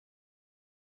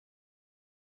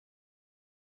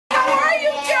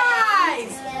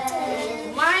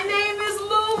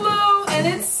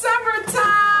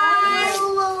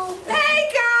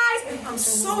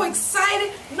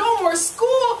more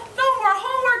school, no more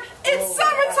homework. It's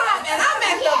summertime and I'm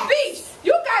at the beach.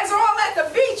 You guys are all at the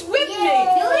beach with me.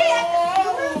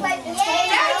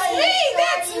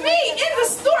 That's me in the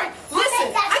story.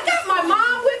 Listen, I got my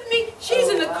mom with me. She's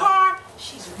in the car.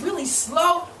 She's really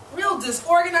slow, real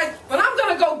disorganized, but I'm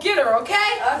going to go get her,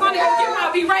 okay? I'm going to go get her.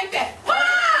 I'll be right back. Mom!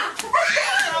 Come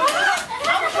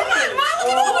on, Mom.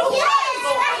 Look at all the friends.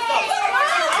 Look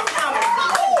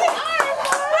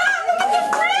at the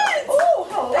friends.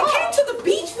 They came to the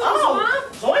beach with us, Mom.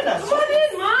 Join us. Come on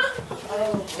in, Mom.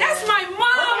 That's my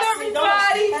mom,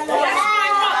 everybody. That's my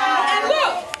mom. And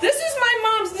look, this is my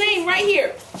mom's name right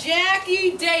here,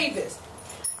 Jackie Davis.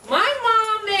 My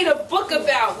mom made a book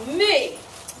about me.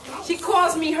 She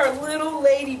calls me her little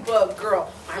ladybug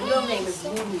girl. My real name is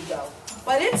Lulu, though.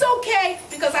 But it's okay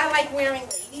because I like wearing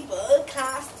ladybug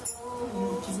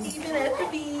costumes, even at the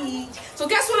beach. So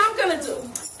guess what I'm going to do?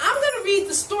 I'm going to read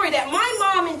the story that my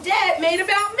mom and dad made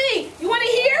about me. You want to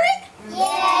hear it? Yeah.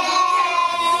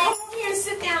 Come over here and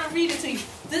sit down and read it to you.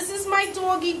 This is my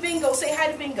doggy, Bingo. Say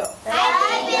hi to Bingo.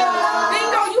 Hi,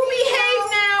 Bingo, you behave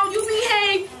now. You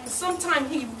behave. Sometimes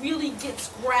he really gets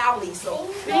growly, so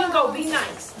Bingo, be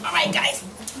nice. All right, guys.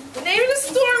 The name of the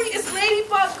story is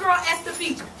Ladybug Girl at the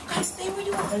Beach. Guys, stay where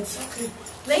you are. It's okay.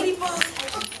 Ladybug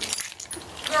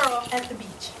Girl at the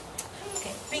beach.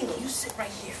 Okay, Bingo, you sit right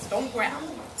here. Don't growl.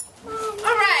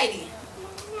 All righty.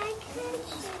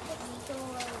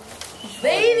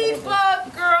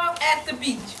 Ladybug Girl at the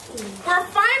beach. We're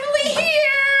finally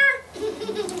here,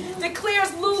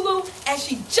 declares Lulu as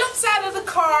she jumps out of the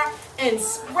car and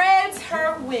spreads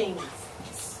her wings.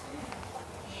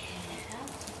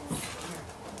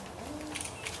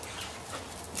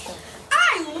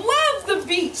 I love the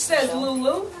beach, says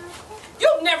Lulu.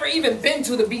 You've never even been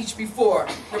to the beach before,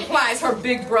 replies her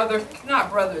big brother. Not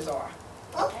brothers are.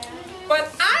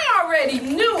 But I already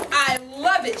knew I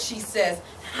love it, she says.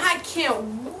 I can't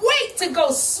wait to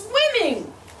go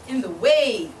swimming in the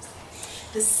waves.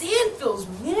 The sand feels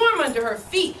warm under her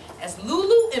feet as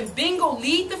Lulu and Bingo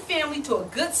lead the family to a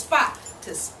good spot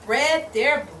to spread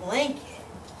their blanket.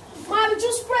 Ma, did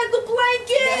you spread the blanket?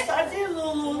 Yes, I did,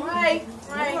 Lulu. Right.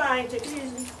 All right, take it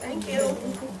easy. Thank you.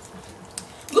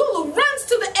 Lulu runs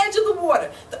to the edge of the water.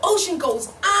 The ocean goes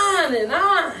on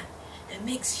and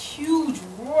makes huge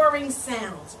roaring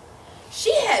sounds.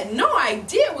 She had no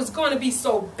idea it was going to be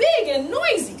so big and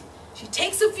noisy. She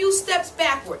takes a few steps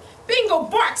backward. Bingo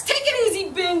barks. Take it easy,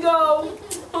 Bingo.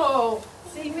 Oh,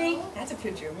 see me? That's a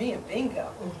picture of me and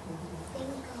Bingo.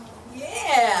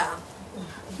 Yeah.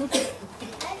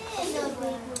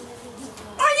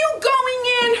 Are you going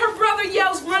in? Her brother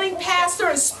yells, running past her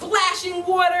and splashing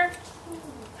water.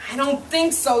 I don't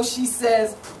think so, she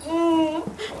says.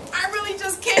 I really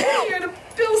just came here to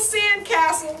build sand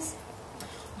castles.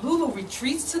 Lulu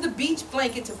retreats to the beach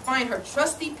blanket to find her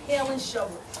trusty pail and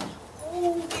shovel.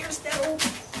 Oh, there's that old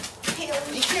pail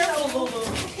and shovel. Careful, Lulu.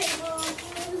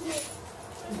 Okay, Lulu.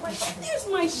 There's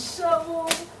my shovel.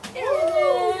 There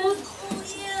it is. Oh,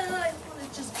 yeah. I want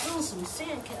to just build some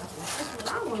sand castles. That's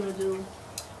what I want to do.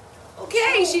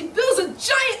 Okay, she builds a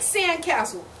giant sand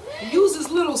castle and uses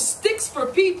little sticks for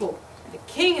people. The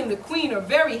king and the queen are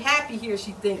very happy here,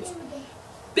 she thinks.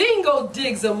 Bingo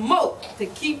digs a moat to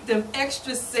keep them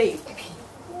extra safe.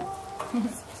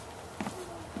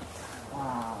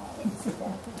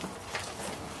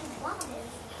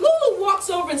 Lulu walks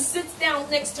over and sits down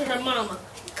next to her mama.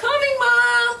 Coming,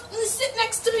 Mom. Let me sit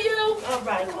next to you. All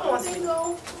right, come on,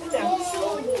 Bingo. Sit down.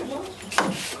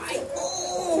 Right.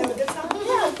 Oh. Have a good time?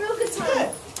 Yeah, real good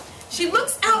time. She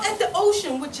looks out at the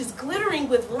ocean, which is glittering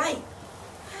with light.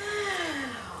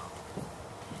 Wow.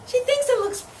 She thinks it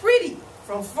looks pretty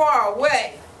from far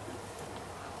away.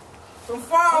 From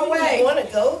far away. You want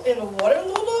to go in the water,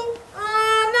 Lulu?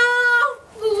 No.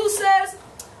 Lulu says,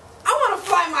 I want to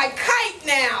fly my kite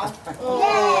now.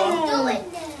 Yeah, do it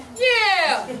now.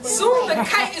 Yeah. Soon the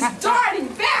kite is darting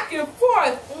back and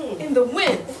forth in the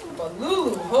wind. But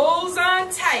Lulu holds on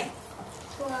tight.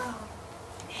 Wow.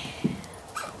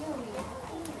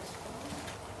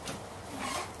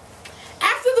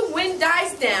 After the wind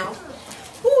dies down,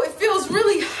 ooh, it feels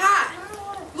really hot.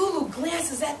 Lulu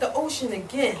glances at the ocean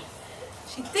again.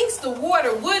 She thinks the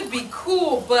water would be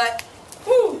cool, but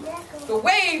ooh, the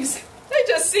waves, they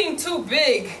just seem too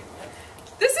big.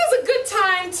 This is a good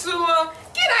time to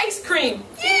get ice cream.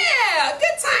 Yeah,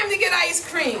 good time to get ice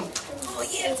cream. Oh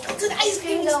yeah, let's go to the ice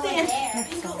cream stand.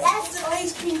 That's the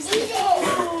ice cream stand.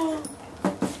 Oh,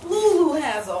 Lulu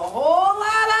has a whole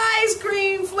lot of ice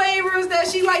cream flavors that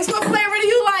she likes. What flavor do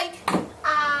you like?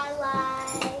 I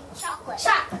like chocolate.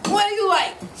 Chocolate. What do you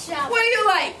like? Chocolate. What do you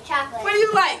like? Chocolate. What do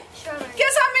you like? Strawberry.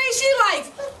 Guess how many she likes?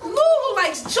 Lulu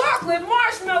likes chocolate.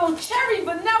 cherry,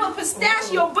 vanilla,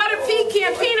 pistachio, butter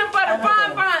pecan, peanut butter,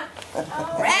 bonbon,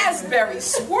 raspberry,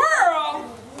 swirl,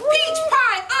 peach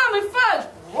pie, almond fudge,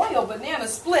 royal banana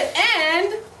split,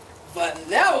 and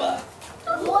vanilla.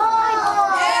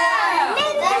 Whoa. Yeah.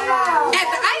 Vanilla. At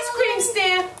the ice cream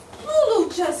stand,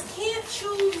 Lulu just can't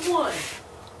choose one.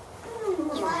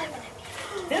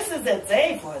 This is a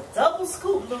day for a double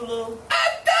scoop, Lulu.